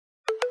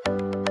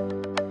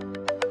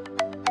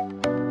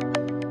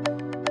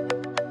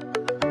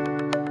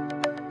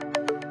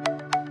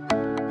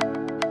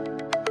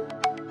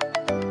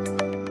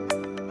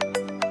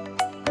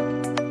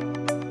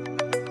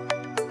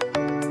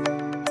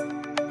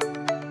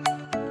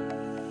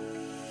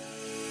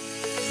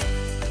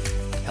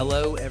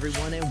Hello,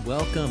 everyone, and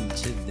welcome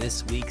to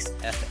this week's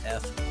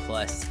FF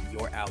Plus,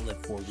 your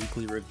outlet for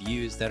weekly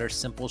reviews that are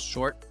simple,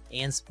 short,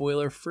 and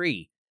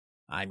spoiler-free.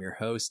 I'm your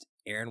host,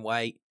 Aaron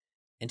White,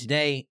 and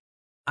today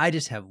I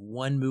just have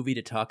one movie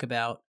to talk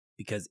about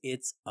because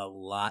it's a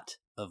lot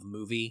of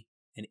movie,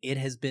 and it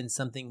has been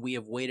something we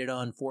have waited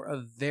on for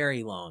a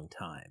very long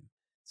time.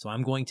 So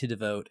I'm going to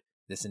devote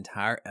this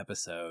entire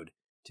episode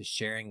to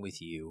sharing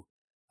with you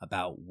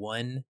about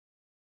one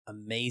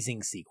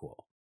amazing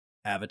sequel,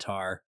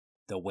 Avatar: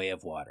 The Way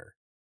of Water,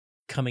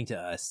 coming to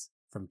us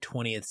from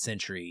 20th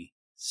Century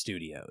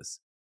Studios.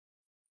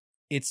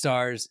 It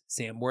stars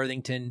Sam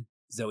Worthington,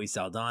 Zoe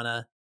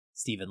Saldana,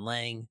 Stephen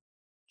Lang,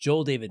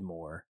 Joel David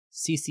Moore,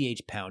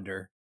 CCH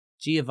Pounder,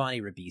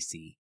 Giovanni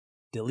Ribisi,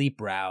 Dilip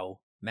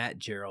Rao, Matt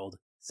Gerald,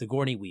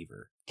 Sigourney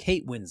Weaver,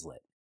 Kate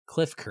Winslet,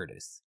 Cliff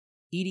Curtis,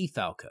 Edie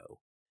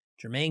Falco,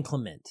 Jermaine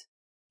Clement,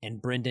 and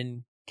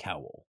Brendan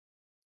Cowell.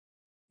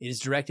 It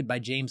is directed by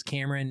James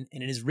Cameron,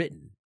 and it is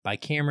written by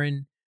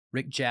Cameron,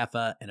 Rick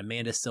Jaffa, and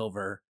Amanda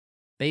Silver,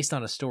 based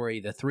on a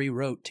story the three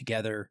wrote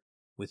together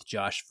with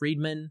Josh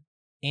Friedman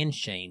and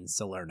Shane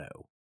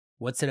Salerno.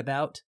 What's it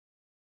about?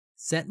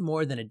 Set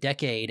more than a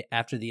decade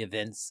after the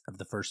events of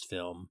the first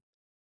film,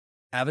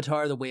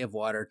 Avatar: The Way of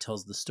Water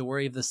tells the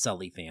story of the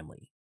Sully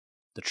family,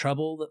 the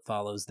trouble that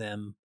follows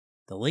them,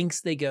 the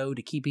lengths they go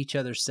to keep each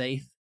other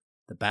safe,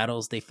 the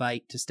battles they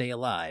fight to stay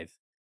alive,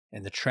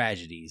 and the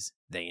tragedies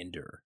they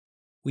endure.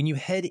 When you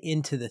head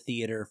into the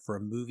theater for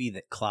a movie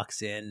that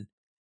clocks in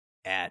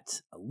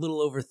at a little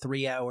over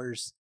 3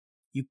 hours,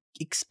 you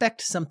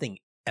expect something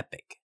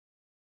epic.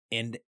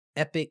 And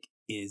epic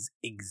is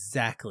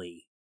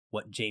exactly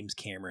what James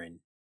Cameron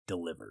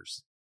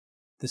delivers.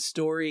 The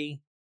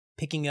story,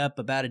 picking up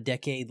about a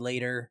decade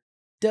later,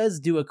 does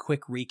do a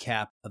quick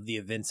recap of the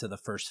events of the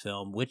first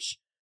film, which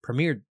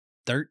premiered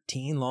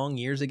 13 long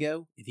years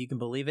ago, if you can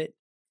believe it.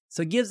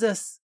 So it gives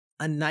us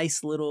a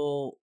nice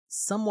little,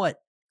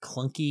 somewhat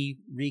clunky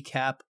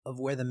recap of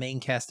where the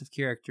main cast of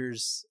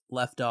characters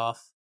left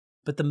off.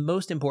 But the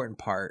most important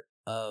part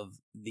of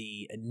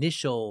the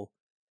initial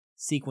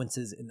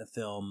sequences in the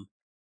film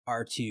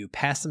are to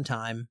pass some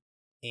time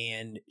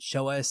and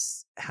show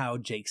us how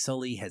Jake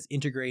Sully has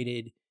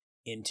integrated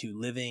into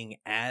living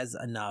as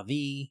a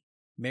Na'vi,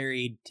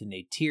 married to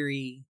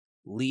Neytiri,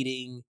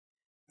 leading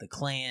the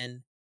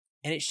clan.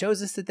 And it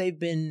shows us that they've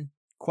been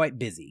quite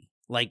busy,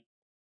 like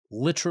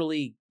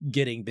literally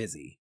getting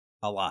busy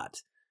a lot.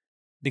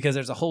 Because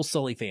there's a whole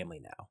Sully family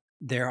now.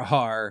 There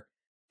are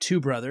two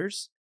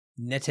brothers,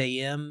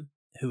 Neteyam,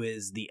 who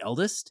is the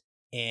eldest,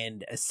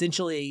 and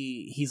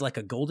essentially he's like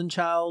a golden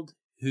child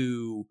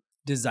who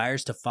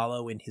desires to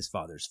follow in his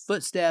father's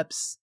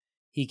footsteps.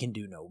 He can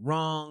do no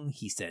wrong.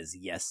 He says,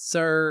 "Yes,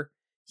 sir."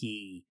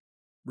 He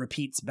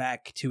repeats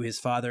back to his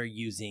father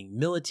using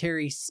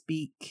military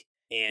speak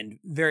and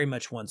very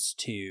much wants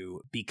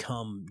to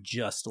become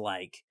just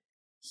like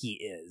he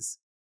is.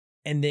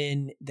 And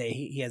then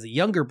he has a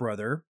younger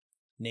brother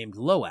named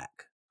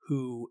Loak,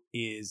 who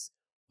is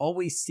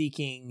always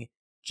seeking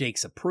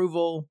Jake's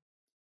approval,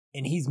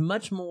 and he's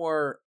much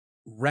more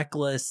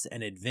reckless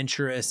and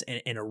adventurous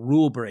and a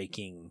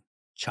rule-breaking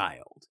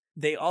child.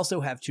 They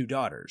also have two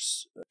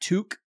daughters.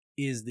 Took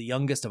is the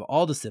youngest of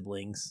all the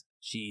siblings.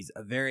 She's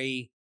a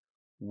very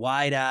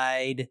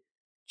wide-eyed,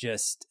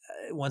 just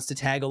wants to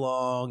tag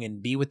along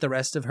and be with the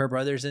rest of her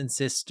brothers and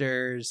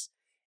sisters.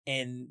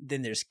 And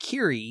then there's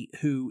Kiri,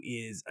 who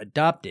is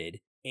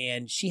adopted,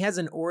 and she has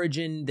an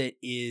origin that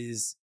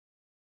is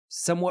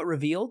somewhat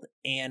revealed,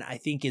 and I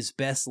think is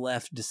best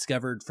left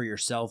discovered for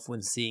yourself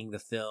when seeing the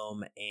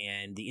film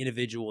and the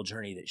individual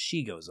journey that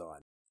she goes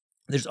on.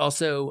 There's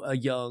also a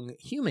young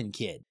human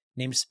kid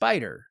named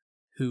Spider,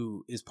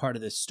 who is part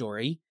of this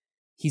story.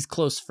 He's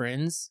close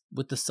friends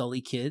with the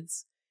Sully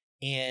kids,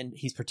 and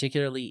he's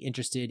particularly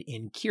interested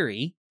in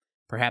Kiri,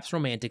 perhaps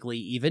romantically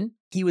even.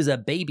 He was a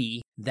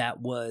baby that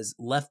was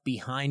left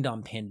behind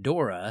on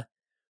Pandora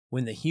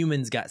when the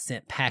humans got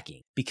sent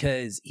packing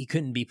because he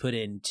couldn't be put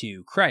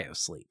into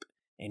cryosleep.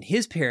 And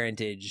his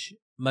parentage,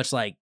 much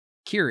like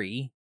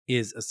Kiri,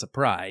 is a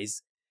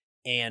surprise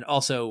and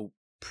also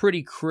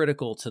pretty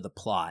critical to the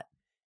plot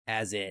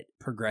as it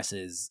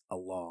progresses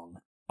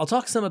along. I'll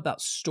talk some about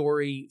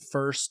story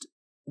first.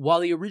 While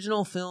the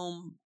original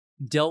film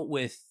dealt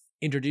with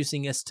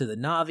introducing us to the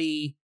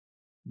Na'vi,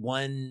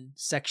 one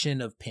section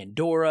of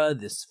Pandora,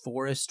 this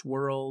forest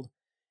world,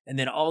 and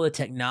then all the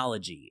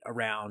technology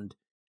around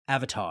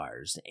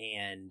avatars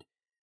and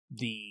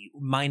the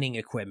mining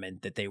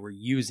equipment that they were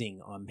using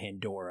on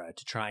Pandora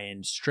to try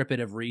and strip it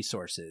of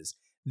resources.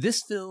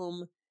 This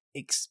film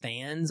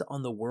expands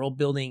on the world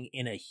building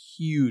in a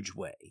huge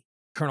way.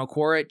 Colonel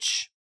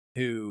Quaritch,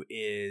 who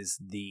is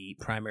the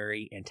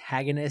primary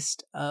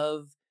antagonist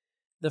of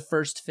the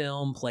first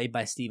film, played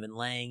by Stephen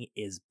Lang,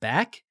 is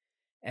back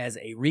as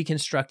a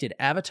reconstructed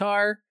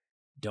Avatar.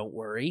 Don't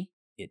worry,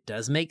 it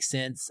does make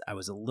sense. I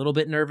was a little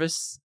bit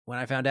nervous when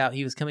I found out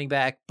he was coming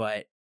back,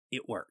 but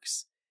it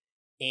works.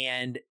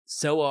 And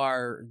so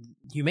are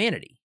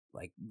humanity.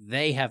 Like,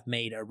 they have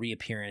made a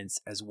reappearance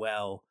as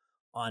well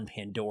on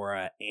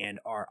Pandora and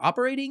are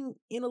operating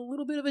in a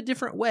little bit of a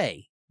different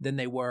way than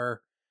they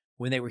were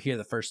when they were here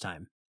the first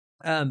time.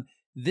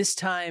 This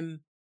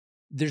time,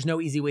 there's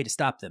no easy way to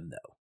stop them,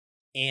 though.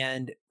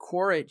 And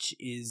Quaritch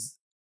is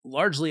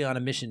largely on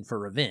a mission for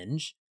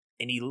revenge,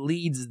 and he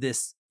leads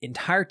this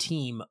entire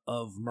team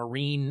of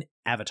marine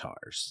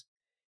avatars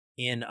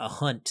in a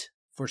hunt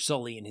for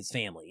Sully and his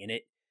family. And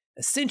it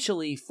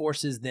essentially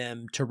forces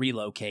them to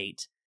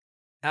relocate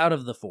out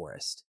of the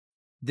forest.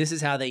 This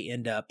is how they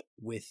end up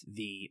with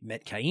the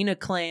Metkayina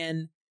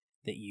clan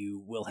that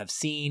you will have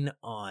seen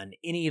on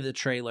any of the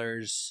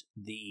trailers,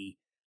 the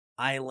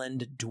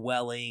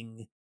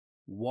island-dwelling,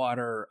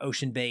 water,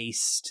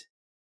 ocean-based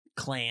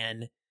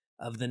clan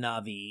of the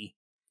Na'vi.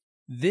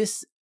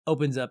 This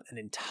opens up an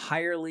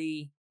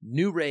entirely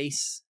new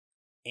race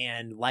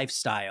and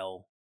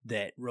lifestyle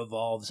that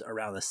revolves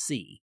around the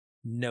sea.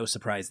 No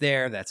surprise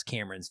there, that's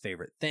Cameron's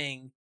favorite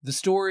thing. The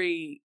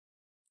story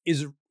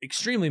is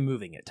extremely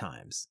moving at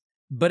times,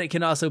 but it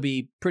can also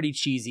be pretty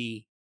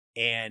cheesy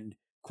and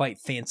quite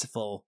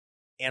fanciful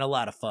and a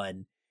lot of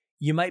fun.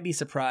 You might be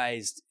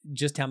surprised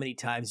just how many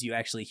times you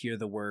actually hear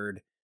the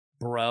word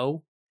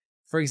bro.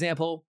 For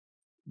example,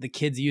 the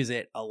kids use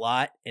it a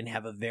lot and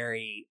have a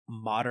very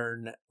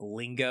modern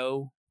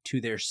lingo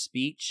to their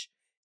speech.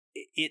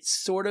 It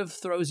sort of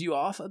throws you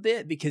off a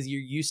bit because you're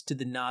used to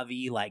the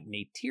Na'vi like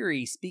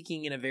Neytiri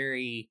speaking in a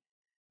very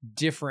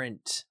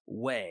different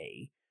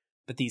way.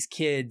 But these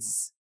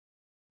kids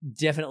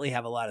definitely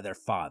have a lot of their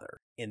father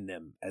in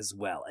them as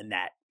well, and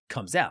that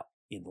comes out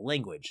in the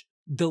language.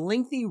 The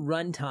lengthy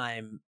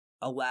runtime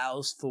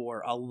allows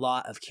for a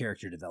lot of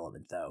character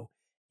development, though,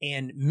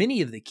 and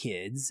many of the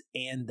kids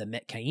and the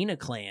Metkayina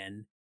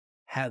clan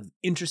have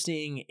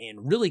interesting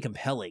and really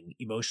compelling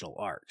emotional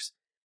arcs.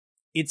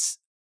 It's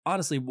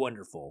honestly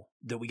wonderful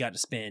that we got to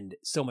spend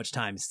so much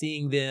time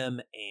seeing them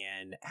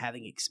and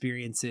having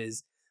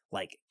experiences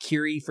like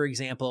Kiri, for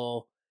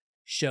example,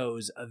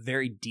 shows a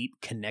very deep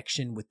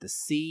connection with the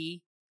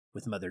sea,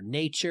 with Mother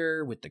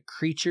Nature, with the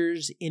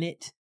creatures in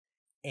it.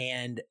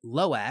 And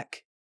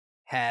Loak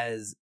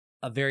has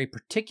a very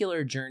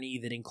particular journey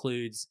that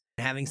includes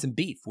having some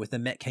beef with the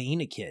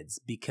Metkayina kids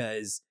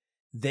because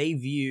they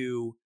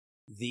view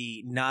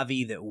the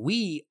Na'vi that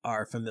we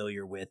are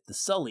familiar with, the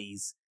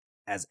Sullys,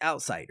 as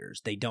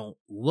outsiders. They don't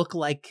look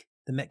like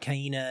the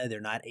Metkayina. They're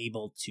not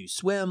able to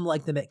swim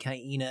like the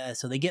Metkayina,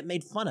 so they get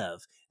made fun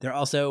of. They're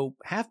also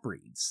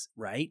half-breeds,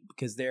 right?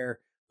 Because they're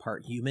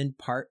part human,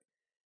 part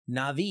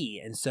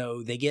Na'vi, and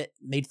so they get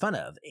made fun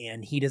of.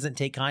 And he doesn't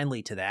take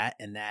kindly to that,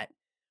 and that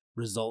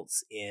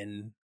results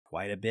in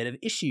quite a bit of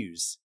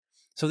issues.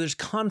 So there's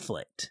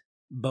conflict,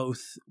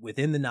 both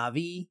within the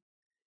Na'vi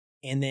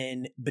and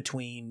then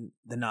between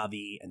the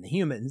Na'vi and the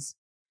humans.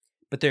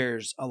 But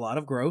there's a lot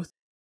of growth,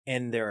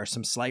 and there are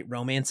some slight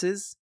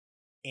romances,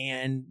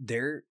 and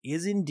there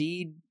is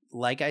indeed,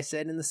 like I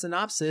said in the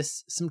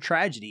synopsis, some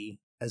tragedy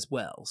as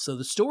well. So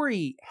the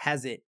story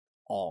has it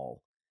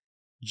all,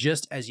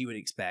 just as you would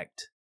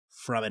expect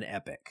from an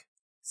epic.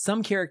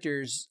 Some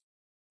characters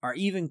are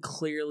even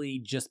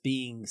clearly just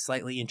being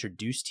slightly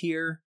introduced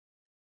here,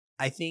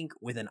 I think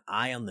with an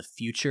eye on the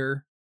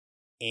future,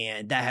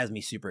 and that has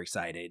me super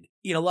excited.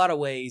 In a lot of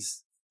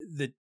ways,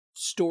 the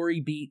story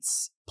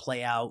beats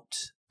play out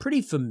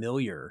pretty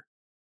familiar,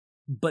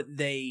 but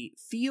they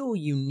feel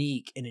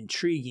unique and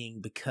intriguing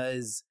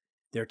because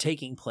they're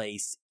taking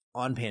place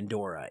on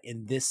Pandora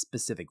in this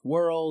specific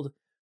world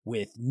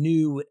with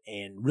new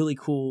and really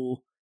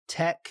cool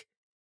tech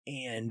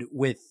and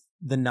with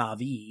the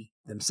Na'vi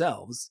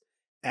themselves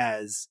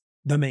as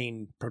the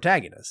main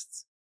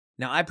protagonists.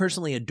 Now, I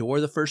personally adore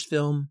the first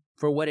film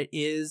for what it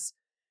is,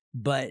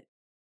 but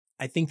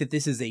I think that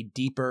this is a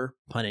deeper,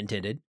 pun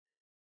intended,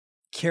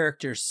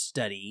 character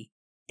study.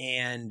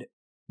 And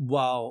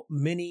while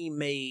many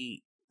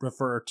may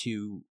refer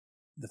to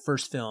the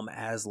first film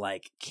as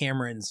like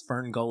Cameron's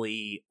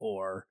Ferngully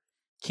or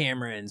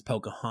Cameron's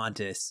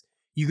Pocahontas,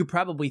 you could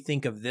probably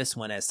think of this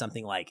one as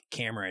something like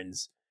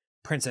Cameron's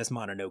Princess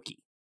Mononoke.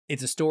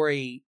 It's a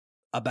story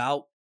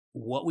about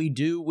what we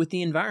do with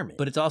the environment,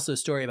 but it's also a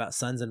story about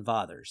sons and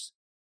fathers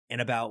and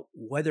about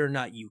whether or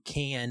not you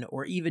can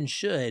or even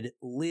should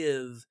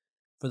live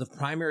for the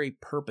primary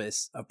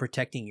purpose of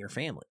protecting your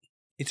family.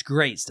 It's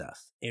great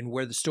stuff. And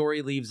where the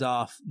story leaves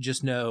off,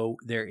 just know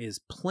there is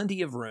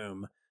plenty of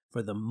room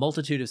for the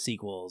multitude of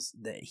sequels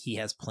that he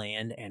has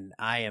planned, and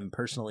I am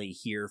personally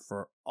here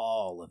for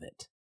all of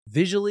it.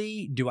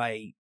 Visually, do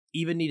I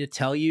even need to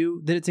tell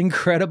you that it's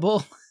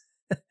incredible?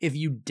 If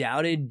you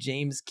doubted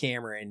James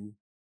Cameron,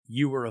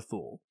 you were a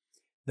fool.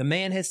 The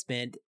man has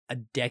spent a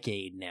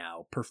decade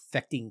now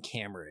perfecting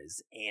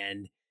cameras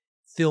and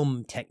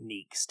film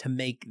techniques to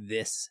make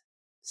this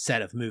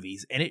set of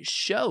movies, and it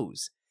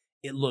shows.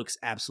 It looks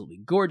absolutely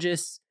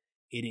gorgeous.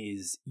 It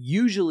is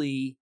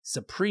usually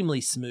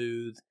supremely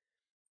smooth.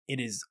 It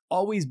is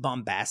always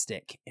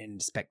bombastic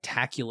and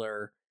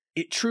spectacular.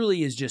 It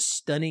truly is just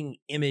stunning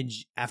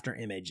image after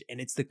image,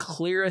 and it's the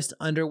clearest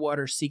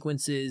underwater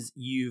sequences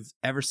you've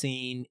ever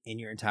seen in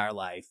your entire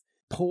life.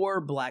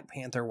 Poor Black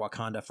Panther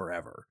Wakanda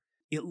Forever.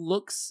 It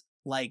looks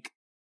like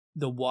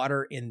the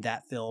water in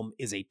that film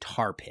is a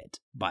tar pit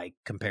by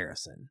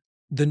comparison.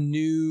 The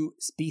new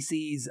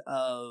species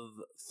of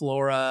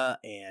flora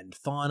and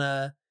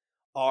fauna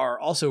are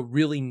also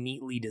really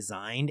neatly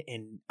designed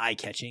and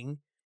eye-catching.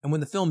 And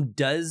when the film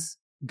does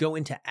go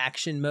into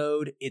action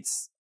mode,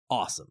 it's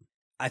awesome.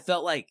 I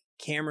felt like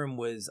Cameron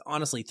was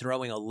honestly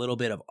throwing a little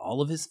bit of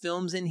all of his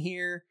films in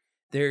here.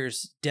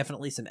 There's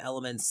definitely some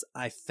elements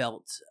I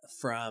felt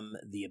from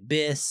The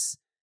Abyss,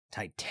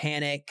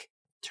 Titanic,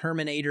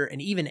 Terminator,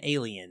 and even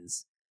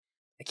Aliens.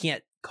 I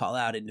can't call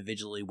out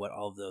individually what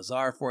all of those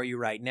are for you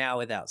right now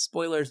without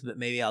spoilers, but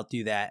maybe I'll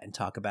do that and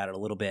talk about it a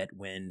little bit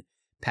when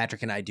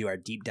Patrick and I do our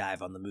deep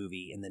dive on the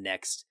movie in the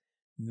next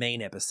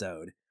main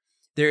episode.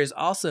 There's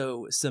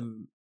also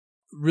some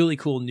really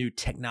cool new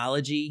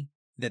technology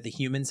that the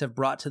humans have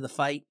brought to the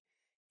fight,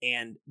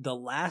 and the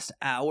last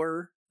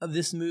hour of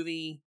this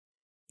movie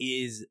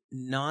is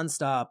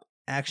nonstop,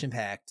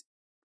 action-packed,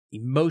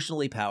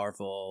 emotionally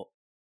powerful,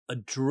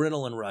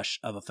 adrenaline rush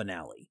of a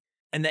finale.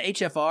 And the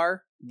HFR,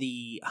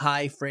 the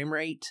high frame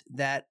rate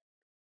that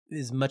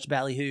is much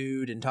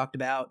ballyhooed and talked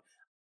about,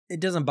 it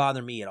doesn't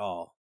bother me at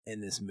all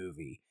in this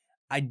movie.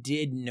 I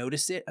did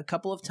notice it a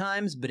couple of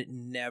times, but it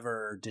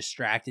never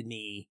distracted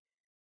me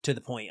to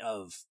the point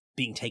of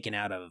being taken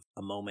out of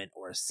a moment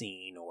or a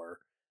scene or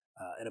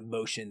an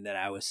emotion that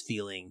I was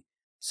feeling.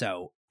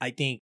 So I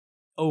think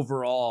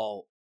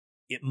overall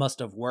it must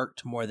have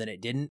worked more than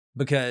it didn't,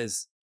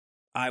 because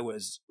I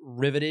was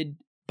riveted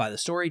by the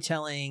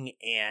storytelling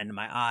and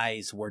my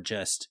eyes were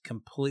just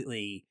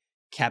completely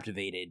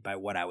captivated by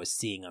what I was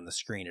seeing on the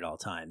screen at all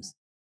times.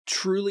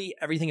 Truly,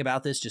 everything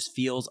about this just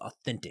feels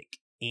authentic,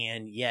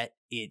 and yet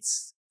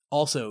it's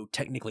also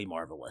technically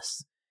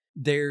marvelous.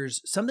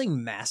 There's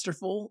something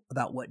masterful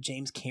about what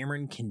James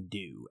Cameron can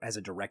do as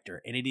a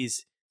director, and it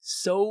is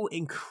so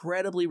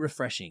incredibly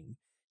refreshing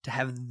to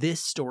have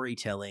this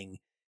storytelling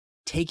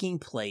taking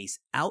place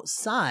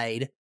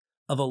outside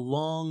of a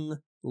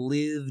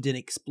long-lived and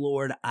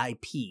explored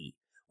IP,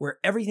 where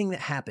everything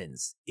that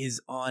happens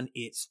is on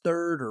its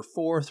third or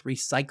fourth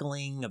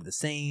recycling of the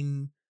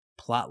same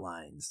plot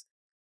lines.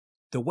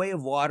 The Way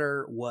of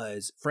Water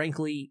was,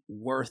 frankly,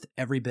 worth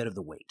every bit of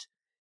the wait.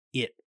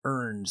 It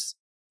earns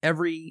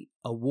every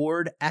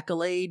award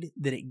accolade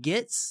that it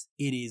gets.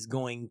 It is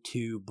going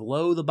to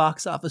blow the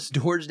box office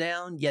doors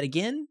down yet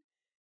again.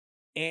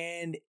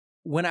 And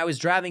when I was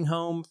driving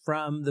home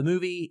from the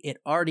movie, it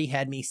already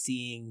had me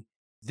seeing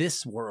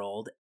this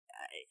world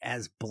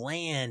as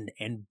bland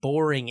and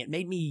boring. It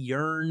made me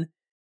yearn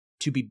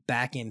to be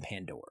back in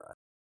Pandora.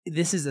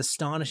 This is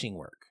astonishing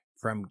work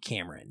from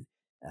Cameron.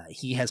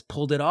 He has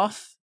pulled it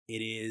off. It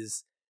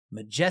is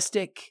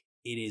majestic.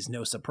 It is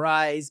no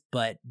surprise,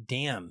 but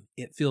damn,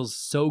 it feels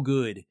so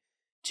good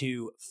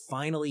to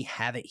finally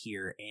have it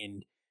here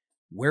and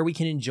where we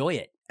can enjoy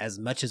it as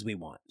much as we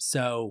want.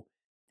 So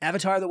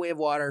Avatar: The Way of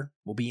Water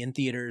will be in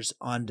theaters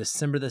on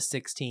December the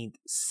 16th.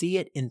 See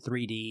it in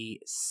 3D,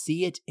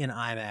 see it in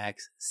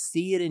IMAX,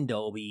 see it in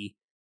Dolby.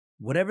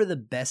 Whatever the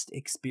best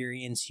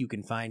experience you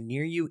can find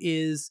near you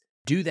is,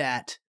 do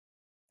that,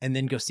 and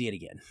then go see it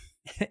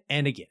again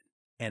and again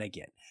and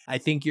again. I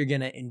think you're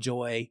going to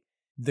enjoy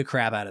the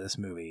crap out of this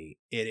movie.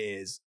 It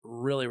is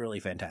really, really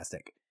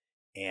fantastic.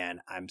 And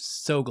I'm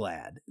so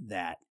glad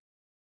that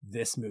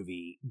this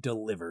movie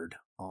delivered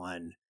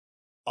on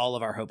all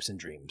of our hopes and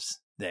dreams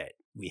that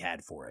we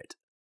had for it.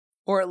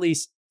 Or at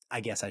least,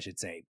 I guess I should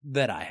say,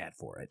 that I had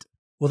for it.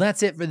 Well,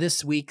 that's it for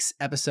this week's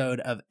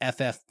episode of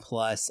FF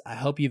Plus. I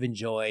hope you've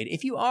enjoyed.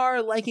 If you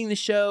are liking the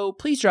show,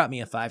 please drop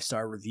me a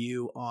 5-star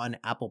review on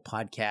Apple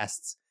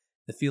Podcasts.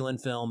 The Feel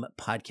and Film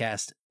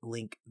podcast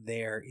link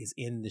there is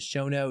in the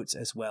show notes,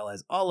 as well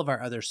as all of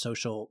our other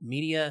social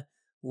media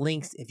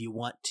links. If you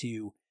want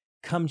to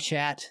come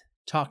chat,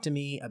 talk to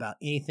me about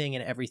anything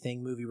and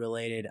everything movie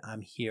related,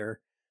 I'm here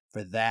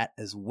for that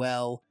as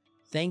well.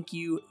 Thank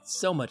you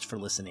so much for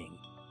listening.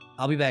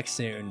 I'll be back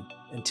soon.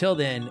 Until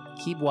then,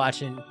 keep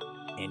watching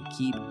and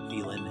keep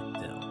feeling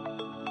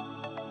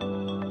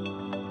film.